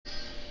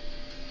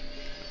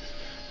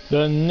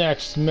The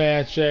next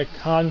match at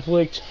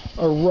Conflict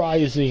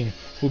Arising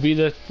will be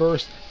the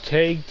first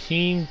tag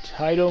team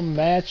title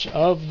match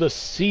of the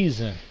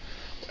season.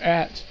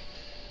 At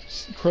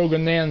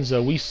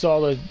Krogananza, we saw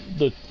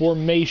the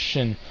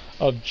formation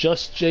of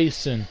Just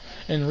Jason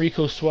and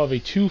Rico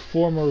Suave, two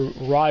former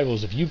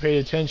rivals. If you paid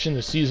attention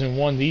to Season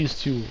 1,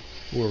 these two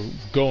were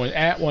going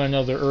at one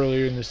another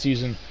earlier in the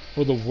season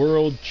for the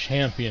World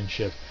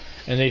Championship.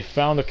 And they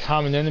found a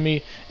common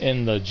enemy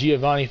in the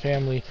Giovanni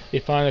family. They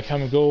found a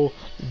common goal.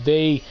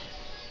 They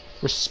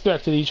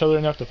respected each other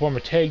enough to form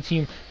a tag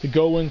team to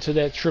go into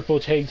that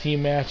triple tag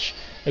team match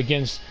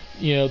against,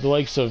 you know, the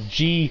likes of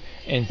G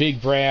and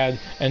Big Brad,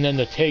 and then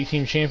the tag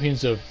team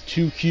champions of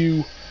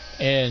 2Q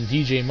and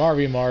DJ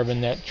Marvin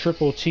in that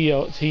triple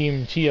team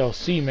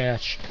TLC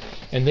match,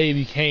 and they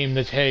became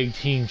the tag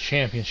team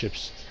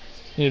championships.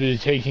 The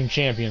tag team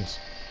champions.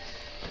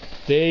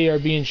 They are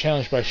being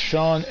challenged by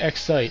Sean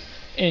Excite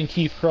and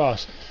Keith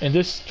Cross, and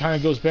this kind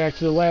of goes back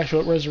to the last show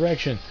at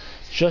Resurrection.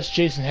 Just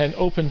Jason had an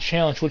open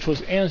challenge which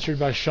was answered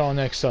by Sean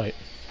Excite,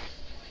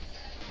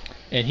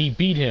 and he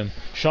beat him.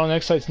 Sean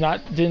Excite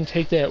didn't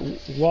take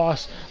that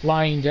loss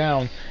lying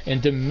down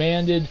and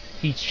demanded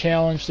he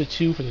challenge the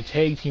two for the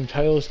tag team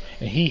titles,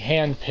 and he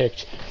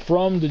handpicked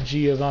from the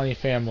Giovanni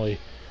family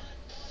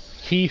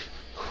Keith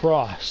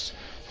Cross.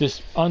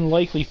 This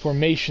unlikely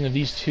formation of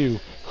these two,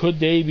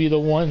 could they be the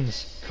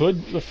ones?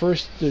 Could the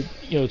first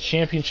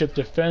championship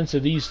defense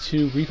of these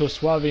two, Rico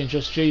Suave and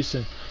Just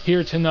Jason,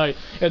 here tonight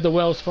at the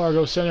Wells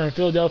Fargo Center in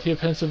Philadelphia,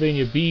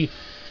 Pennsylvania, be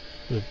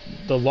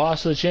the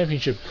loss of the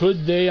championship?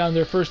 Could they, on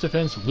their first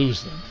defense,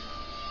 lose them?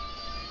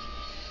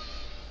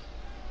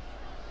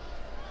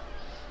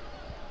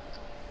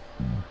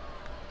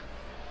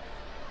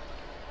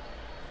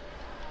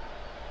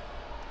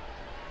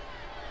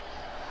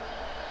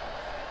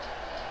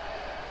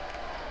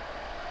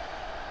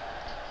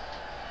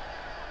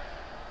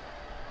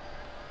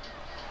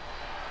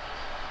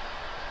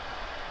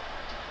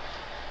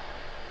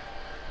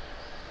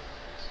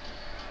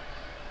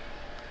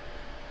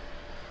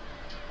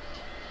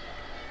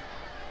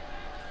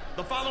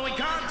 The following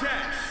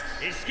contest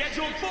is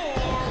scheduled for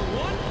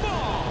one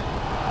fall.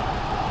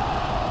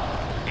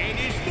 It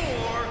is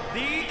for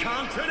the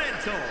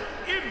Continental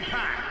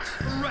Impact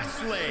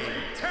Wrestling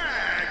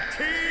Tag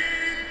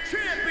Team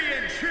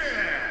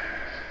Championship.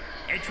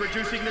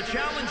 Introducing the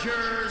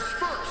challengers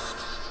first,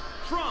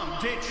 from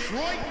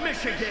Detroit,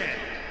 Michigan,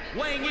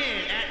 weighing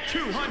in at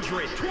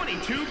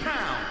 222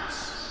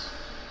 pounds,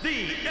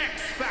 the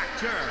X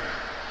Factor,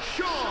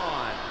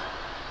 Sean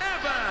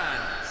Evans.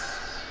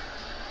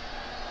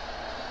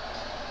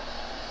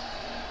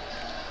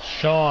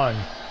 Sean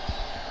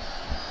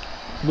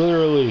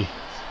literally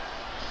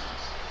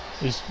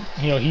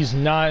he's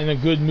not in a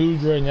good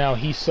mood right now.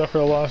 He suffered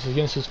a loss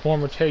against his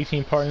former tag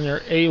team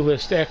partner,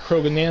 A-List, at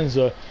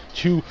Krogananza.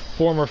 Two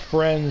former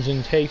friends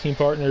and tag team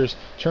partners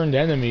turned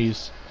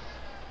enemies.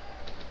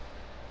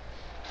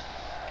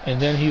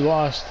 And then he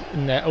lost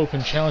in that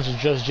open challenge to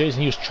Just Jason.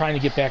 He was trying to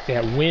get back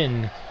that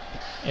win,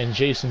 and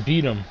Jason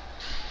beat him.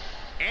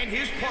 And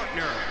his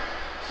partner,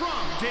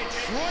 from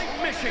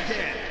Detroit,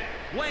 Michigan,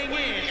 weighing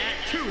in at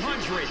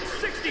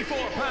 264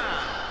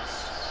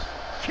 pounds,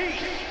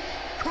 Keith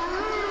Cruz.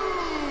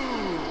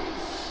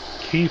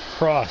 Keith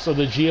Cross of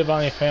the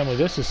Giovanni family.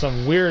 This is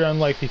some weird,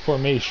 unlikely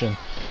formation.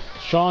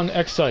 Sean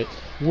Excite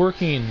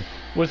working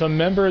with a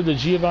member of the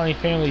Giovanni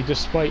family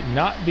despite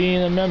not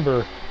being a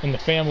member in the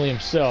family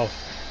himself,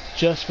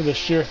 just for the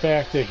sheer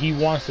fact that he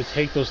wants to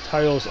take those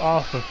titles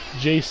off of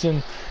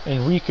Jason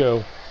and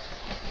Rico,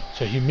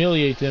 to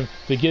humiliate them,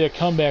 to get a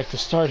comeback, to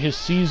start his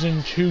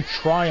Season 2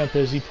 triumph,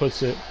 as he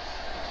puts it.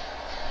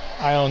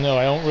 I don't know.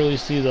 I don't really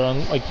see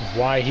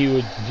why he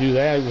would do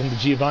that when the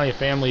Giovanni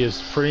family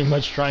is pretty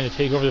much trying to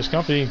take over this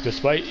company,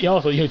 despite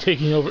also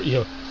taking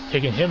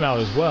him out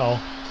as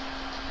well.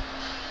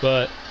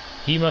 But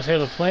he must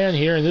have a plan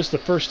here, and this is the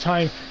first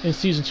time in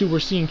Season 2 we're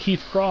seeing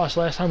Keith Cross.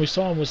 Last time we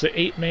saw him was the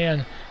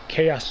 8-man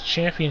Chaos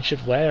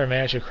Championship ladder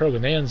match at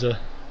Krogananza.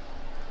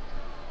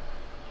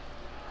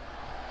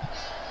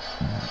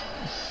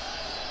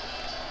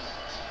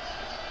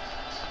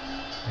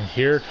 And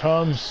here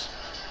comes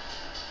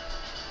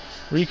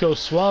Rico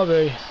Suave.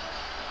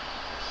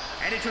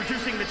 And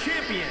introducing the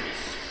champions,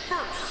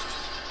 first,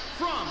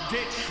 from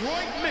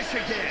Detroit,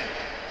 Michigan,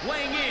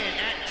 weighing in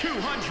at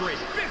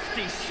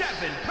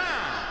 257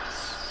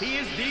 pounds, he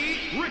is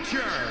the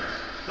Richard,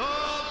 the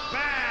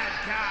Bad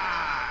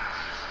Guy.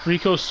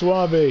 Rico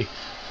Suave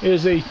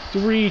is a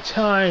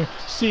 3-time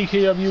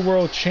CKW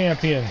World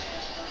Champion.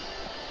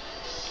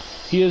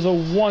 He is a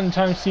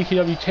 1-time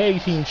CKW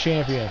Tag Team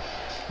Champion.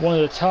 One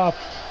of the top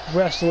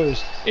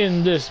wrestlers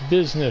in this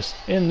business,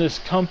 in this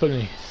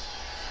company.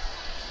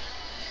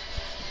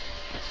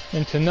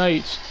 And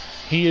tonight,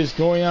 he is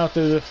going out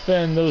to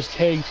defend those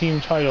tag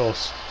team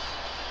titles.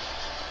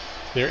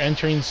 They're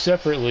entering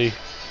separately,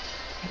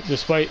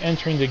 despite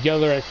entering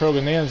together at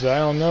Krogananza. I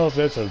don't know if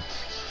that's a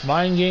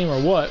mind game or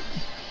what.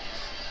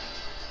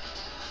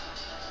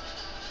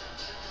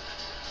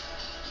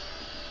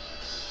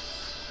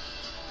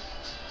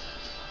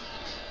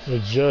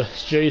 With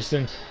just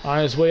Jason on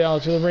his way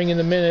out to the ring in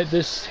a minute.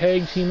 This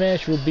tag team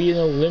match will be an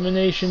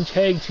elimination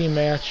tag team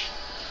match.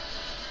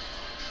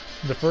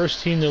 The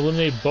first team to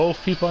eliminate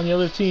both people on the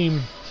other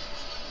team.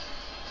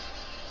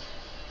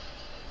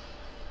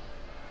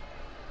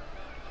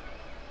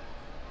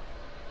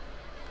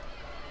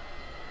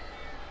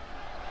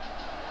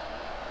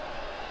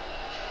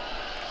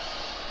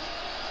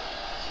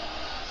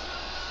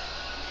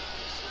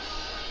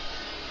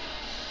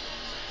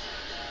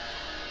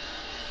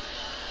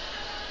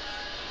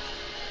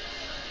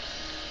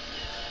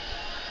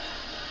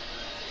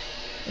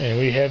 And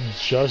we have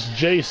just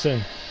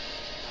Jason,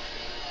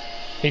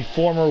 a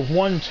former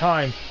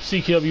one-time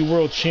CKW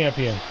World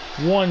Champion,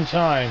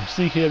 one-time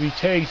CKW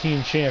Tag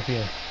Team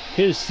Champion.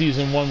 His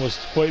Season 1 was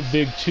quite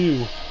big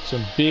too.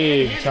 Some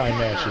big-time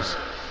matches.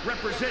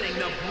 Representing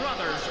the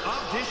Brothers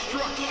of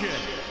Destruction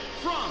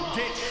from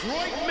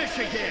Detroit,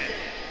 Michigan,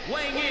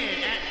 weighing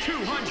in at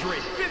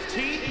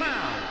 215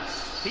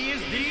 pounds. He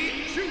is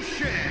the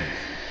Jushin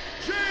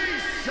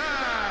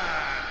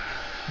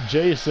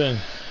Jason.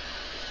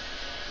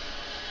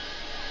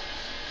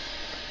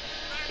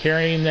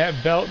 Carrying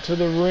that belt to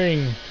the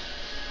ring.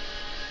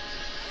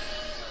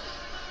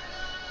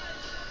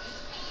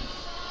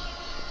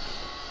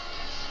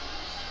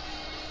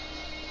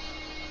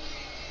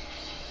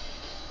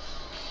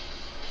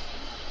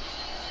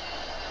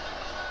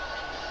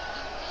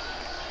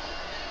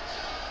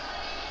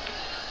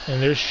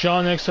 And there's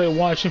Sean Exley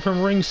watching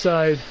from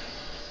ringside.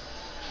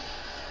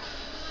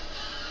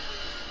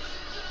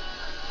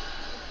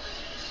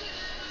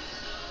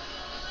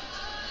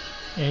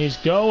 And he's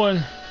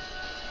going.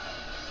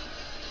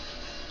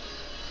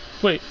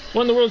 Wait,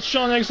 what in the world's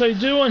Sean Exley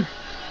doing?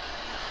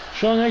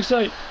 Sean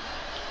Exley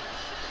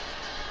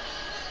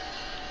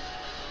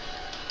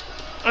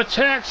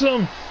attacks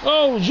him.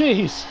 Oh,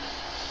 jeez.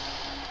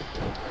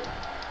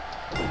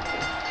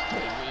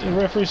 The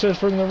referee says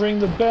for him to ring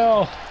the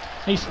bell.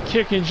 He's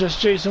kicking just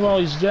Jason while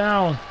he's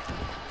down.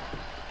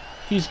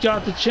 He's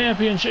got the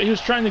championship. He was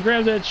trying to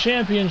grab that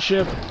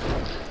championship.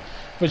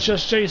 But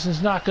just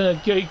Jason's not going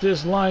to get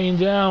this lying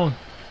down.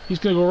 He's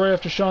going to go right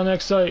after Sean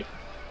Exley.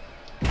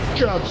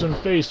 Drops him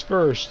face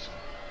first.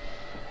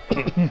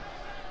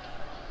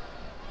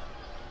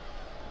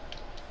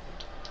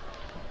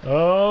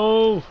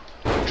 Oh,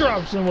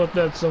 drops him with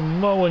that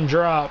Samoan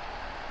drop.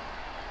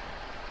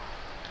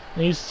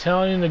 And he's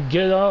telling him to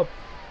get up.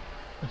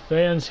 The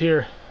fans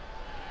here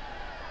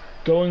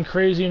going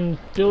crazy in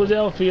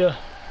Philadelphia.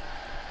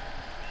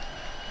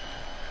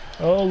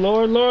 Oh,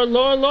 Lord, Lord,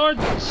 Lord, Lord.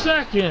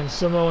 Second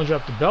Samoan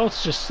drop. The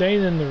belt's just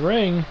staying in the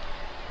ring.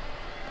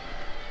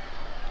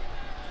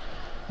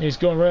 He's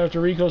going right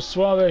after Rico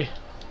Suave.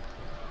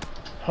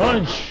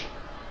 Punch.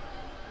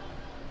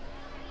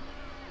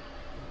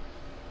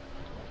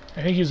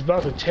 I think he's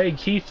about to tag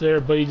Keith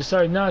there, but he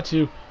decided not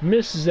to.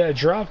 Misses that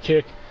drop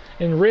kick,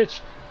 and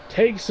Rich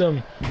takes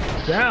him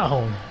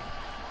down.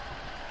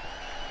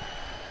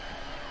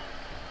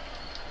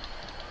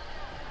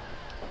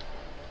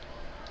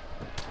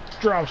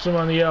 Drops him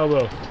on the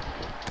elbow.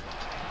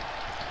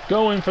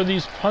 Going for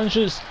these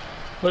punches,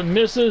 but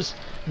misses.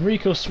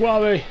 Rico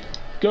Suave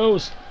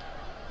goes.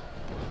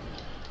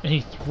 And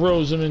he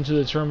throws him into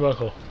the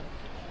turnbuckle.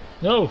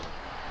 No.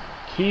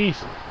 Keith.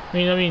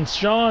 I mean,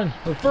 Sean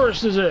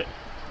reverses it.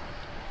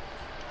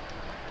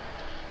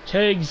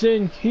 Tags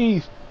in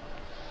Keith.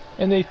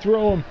 And they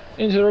throw him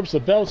into the ropes.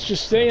 The belt's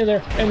just staying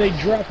there. And they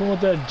drop him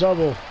with that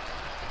double.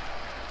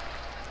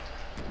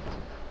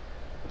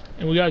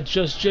 And we got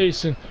just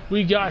Jason.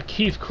 We got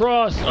Keith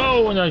Cross.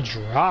 Oh, and a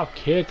drop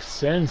kick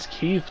sends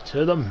Keith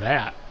to the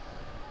mat.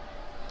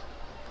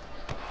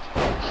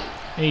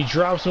 And he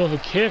drops him with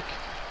a kick.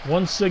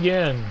 Once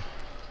again,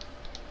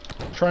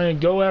 trying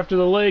to go after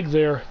the leg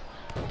there,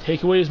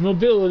 take away his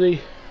mobility.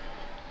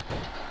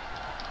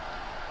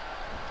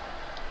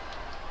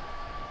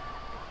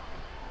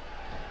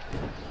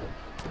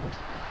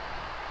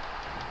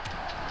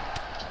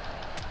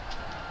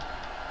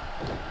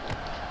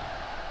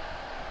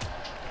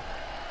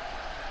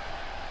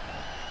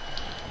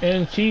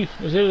 And Keith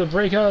was able to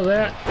break out of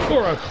that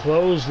for a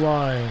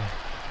clothesline.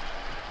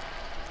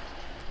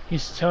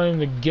 He's telling him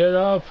to get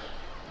up.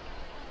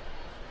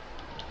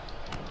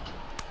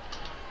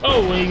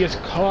 Oh, when he gets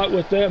caught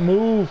with that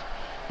move,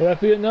 will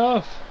that be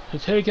enough to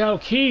take out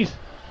Keith?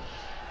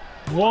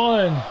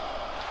 One.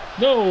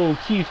 No,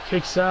 Keith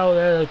kicks out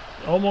at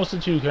almost a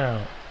 2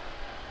 count.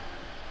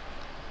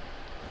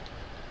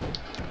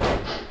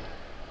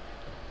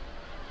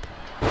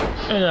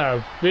 And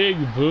a big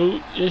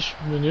boot-ish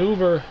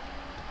maneuver.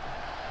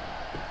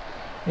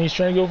 And he's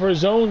trying to go for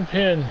his own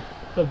pin.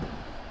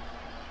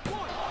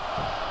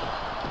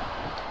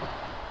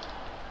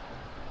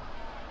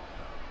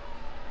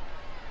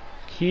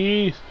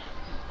 Keith.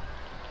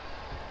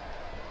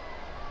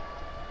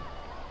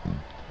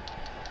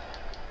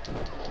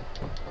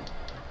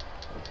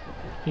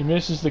 He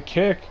misses the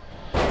kick.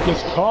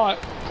 Gets caught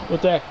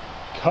with that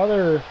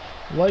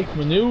cutter-like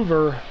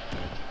maneuver.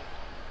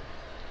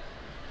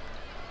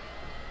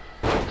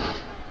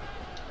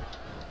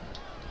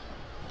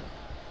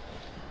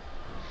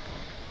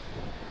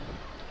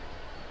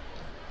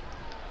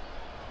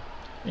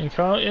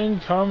 In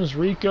comes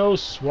Rico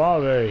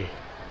Suave.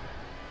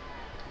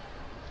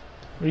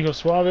 Rico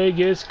Suave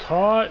gets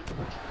caught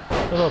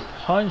with a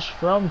punch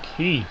from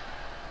Keith.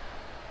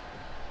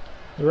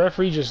 The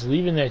referee just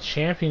leaving that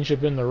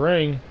championship in the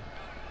ring.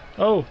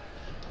 Oh!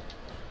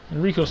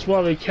 And Rico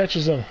Suave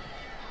catches him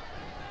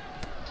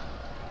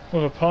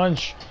with a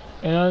punch.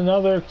 And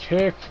another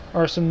kick,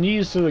 or some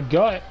knees to the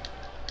gut.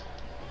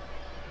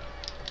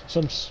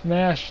 Some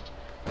smashed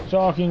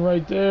talking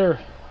right there.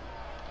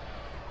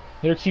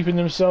 They're keeping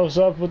themselves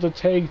up with the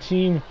tag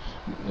team,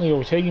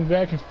 taking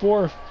back and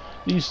forth.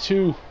 These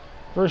two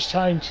first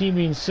time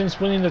teaming since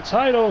winning the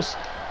titles.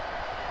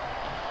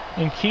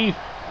 And Keith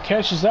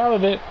catches out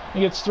of it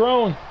and gets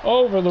thrown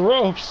over the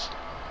ropes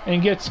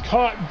and gets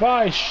caught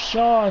by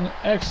Sean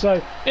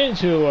Excite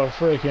into a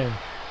freaking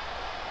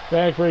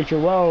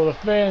backbreaker. Wow, the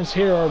fans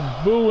here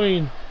are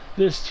booing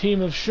this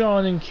team of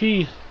Sean and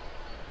Keith.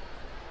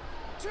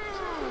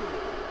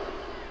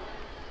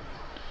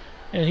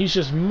 And he's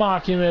just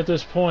mocking him at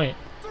this point.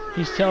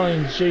 He's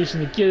telling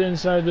Jason to get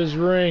inside this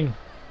ring.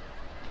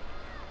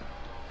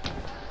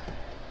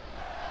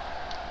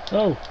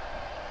 Oh.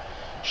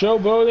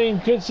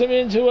 Showboating gets him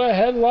into a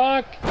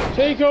headlock.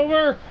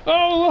 Takeover.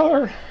 Oh,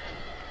 Lord.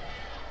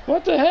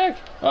 What the heck?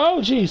 Oh,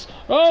 jeez.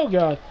 Oh,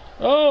 God.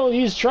 Oh,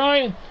 he's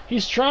trying.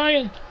 He's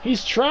trying.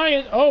 He's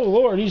trying. Oh,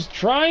 Lord. He's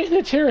trying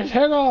to tear his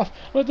head off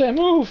with that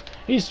move.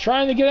 He's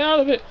trying to get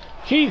out of it.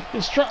 Keith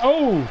is trying.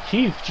 Oh,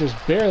 Keith just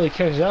barely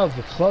catches out of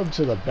the club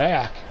to the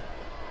back.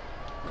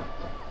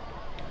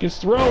 Gets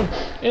thrown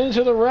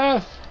into the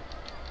ref.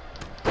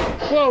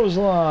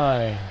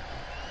 Clothesline.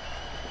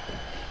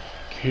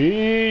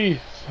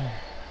 Keith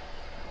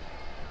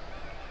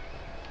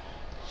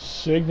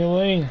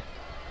signaling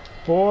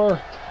for.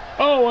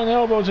 Oh, an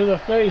elbow to the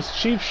face.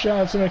 Cheap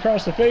shots him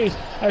across the face.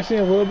 I've seen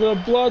a little bit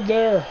of blood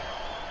there.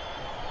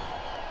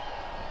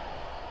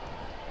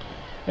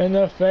 And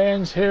the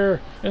fans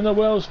here in the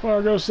Wells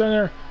Fargo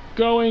Center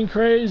going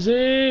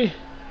crazy.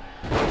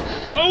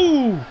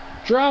 Oh!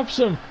 Drops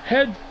him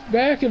head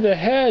back of the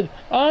head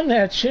on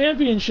that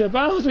championship.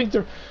 I don't think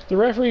the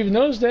referee even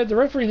knows that. The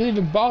referee didn't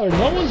even bother.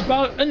 No one's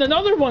bothered. And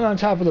another one on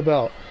top of the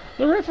belt.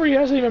 The referee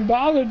hasn't even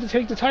bothered to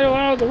take the title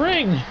out of the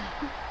ring.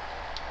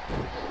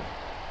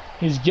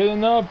 He's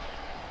getting up.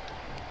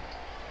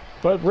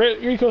 But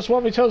Rico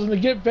Suave tells him to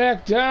get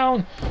back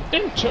down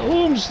and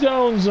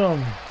tombstones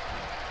him.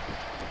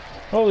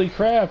 Holy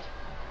crap.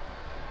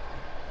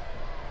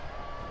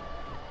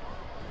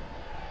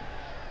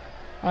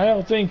 I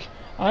don't think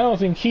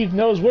Keith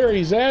knows where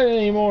he's at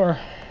anymore.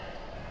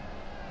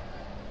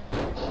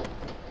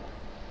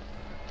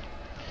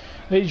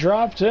 They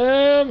dropped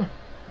him.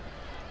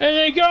 And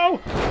they go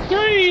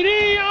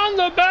 3D on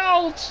the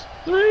belt.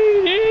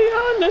 3D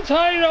on the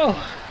title.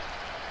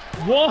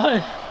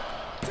 1,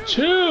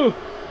 2,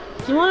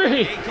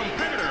 3.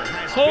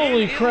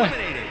 Holy crap.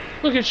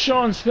 Look at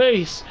Sean's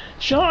face.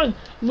 Sean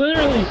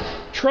literally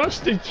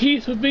trusted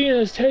Keith with being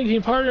his tag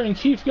team partner, and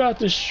Keith got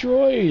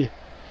destroyed.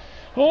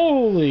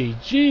 Holy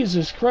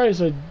Jesus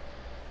Christ, a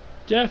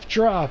death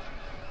drop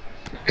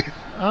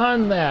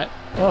on that,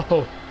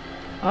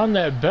 on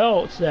that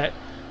belt that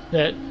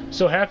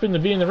so happened to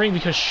be in the ring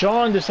because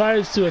Sean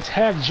decides to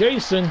attack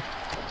Jason.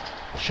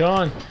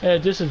 Sean at a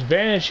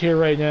disadvantage here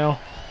right now.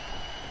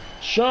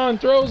 Sean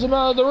throws him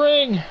out of the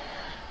ring.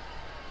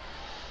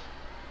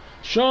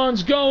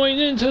 Sean's going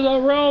into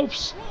the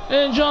ropes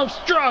and jumps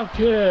drop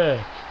kick.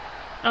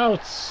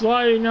 Out,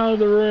 sliding out of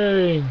the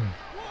ring.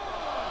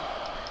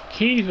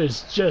 Keith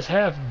is just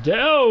half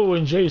dead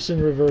when Jason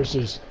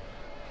reverses.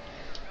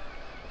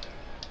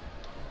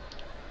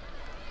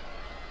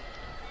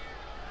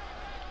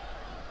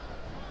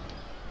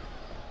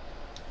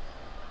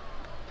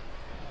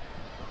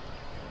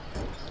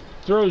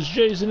 Throws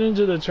Jason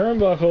into the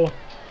turnbuckle.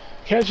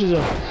 Catches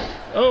him.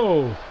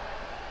 Oh.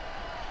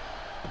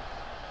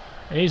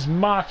 And he's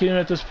mocking him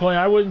at this point.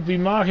 I wouldn't be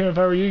mocking him if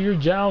I were you. You're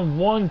down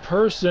one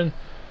person.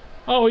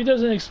 Oh, he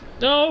doesn't.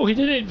 No, he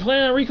didn't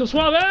plan on Rico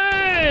Suave.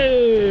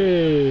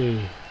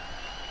 Hey!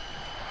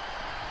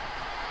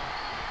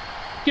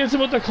 Gets him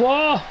with the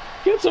claw.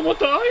 Gets him with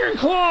the iron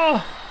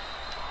claw.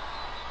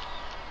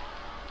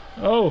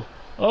 Oh.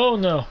 Oh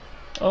no.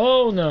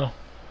 Oh no.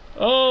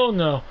 Oh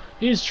no.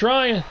 He's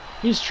trying.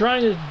 He's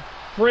trying to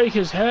break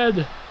his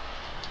head.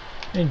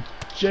 And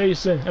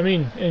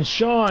and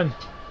Sean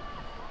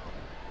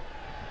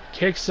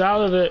kicks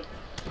out of it.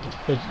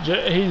 But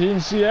he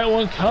didn't see that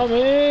one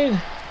coming.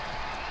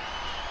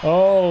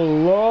 Oh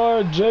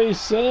Lord,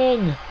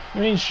 Sean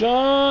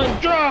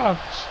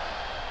drops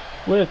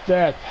with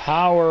that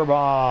power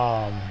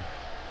bomb.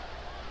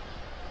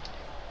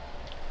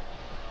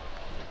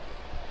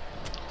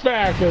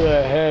 Back of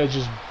the head,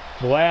 just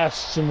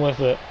blasts him with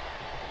it.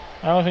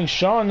 I don't think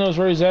Sean knows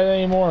where he's at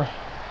anymore.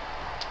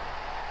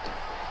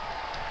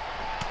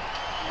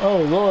 Oh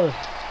Lord.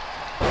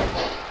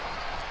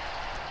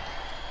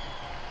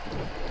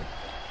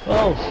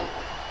 Oh,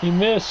 he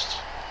missed.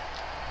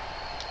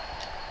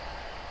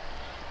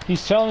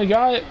 He's telling the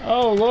guy,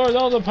 oh Lord,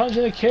 oh, the punch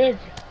and the kick.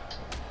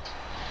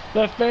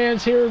 The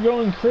fans here are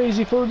going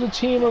crazy for the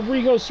team of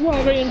Rico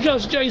Suave and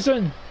Just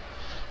Jason.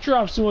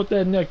 Drops him with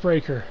that neck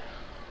breaker.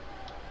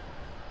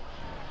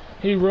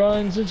 He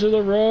runs into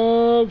the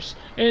ropes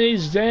and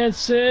he's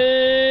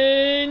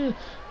dancing.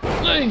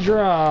 Leg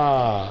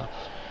drop.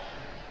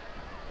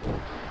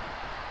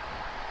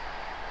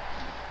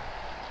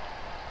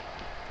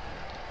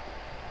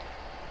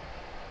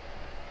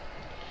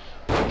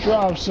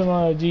 Drops him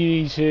on a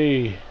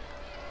DDT.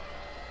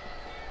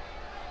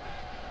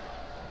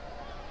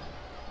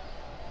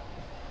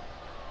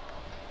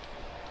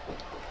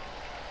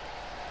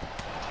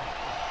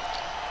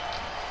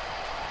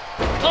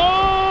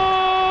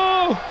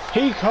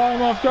 He caught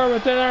him off guard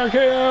with that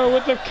RKO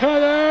with the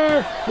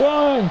cutter.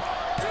 1,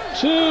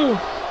 2.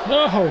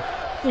 No.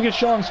 Look at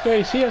Sean's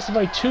face. He has to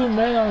fight 2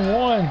 men on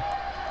 1.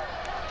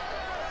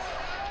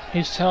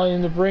 He's telling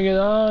him to bring it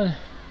on.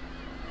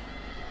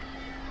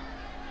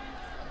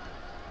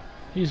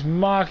 He's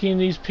mocking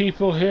these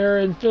people here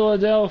in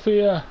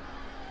Philadelphia.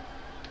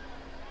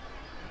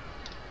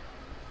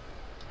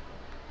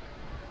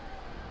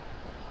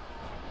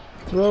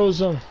 Throws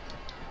him.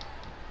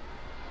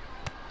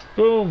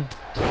 Boom.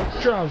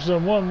 Drops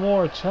him one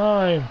more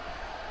time.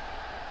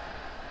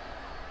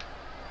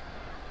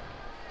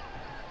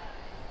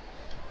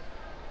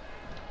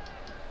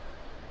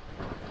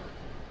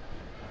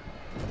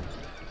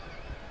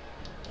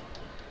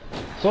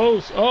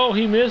 Close. Oh,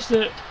 he missed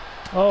it.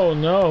 Oh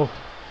no.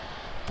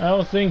 I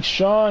don't think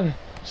Sean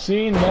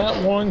seen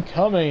that one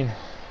coming.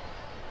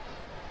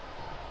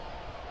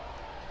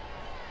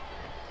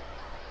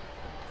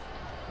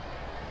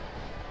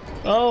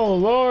 Oh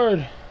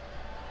Lord.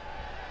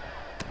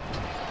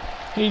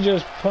 He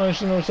just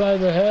punched him upside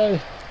the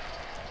head.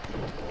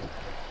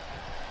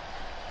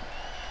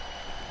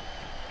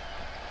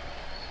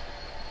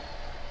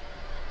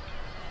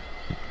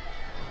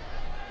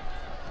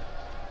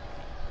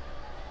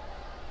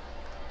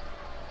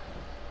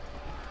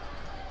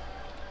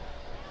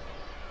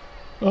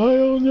 I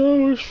don't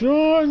know if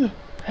Sean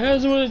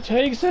has what it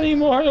takes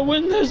anymore to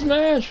win this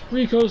match.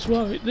 Rico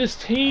Suave, this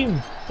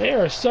team, they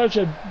are such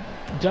a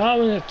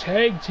dominant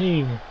tag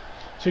team.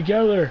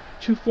 Together,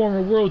 2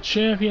 former world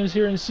champions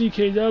here in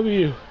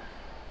CKW.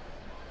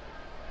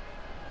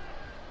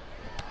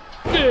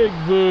 Big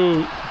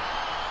boot.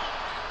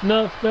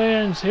 The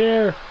fans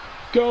here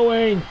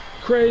going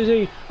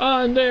crazy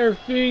on their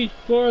feet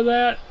for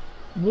that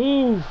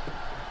move.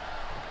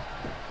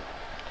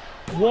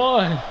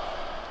 1,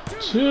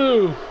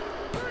 2,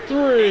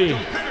 3.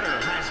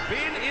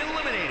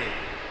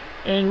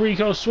 And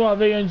Rico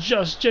Suave and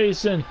Just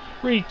Jason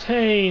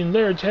retain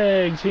their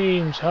tag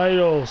team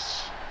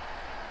titles,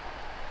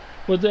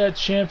 with that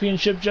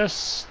championship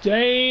just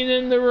staying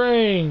in the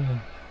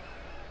ring.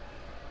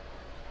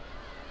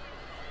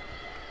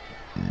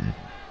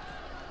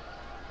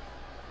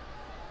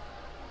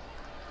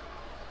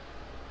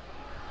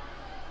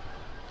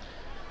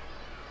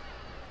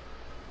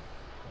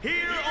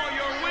 Here are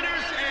your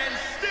winners and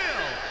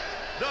still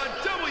the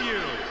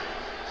W.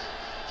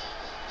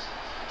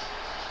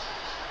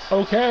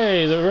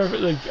 Okay,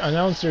 the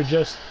announcer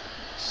just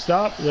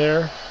stopped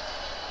there.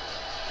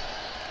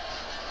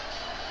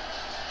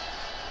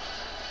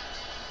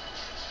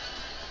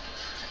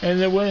 And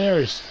the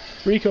winners,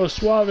 Rico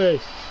Suave,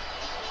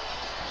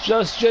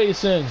 Just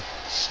Jason,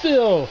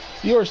 still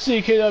your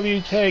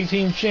CKW Tag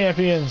Team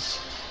Champions.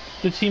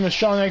 The team of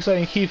Sean Excite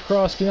and Keith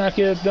Cross cannot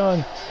get it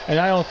done, and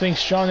I don't think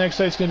Sean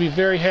Excite is going to be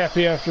very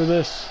happy after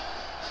this.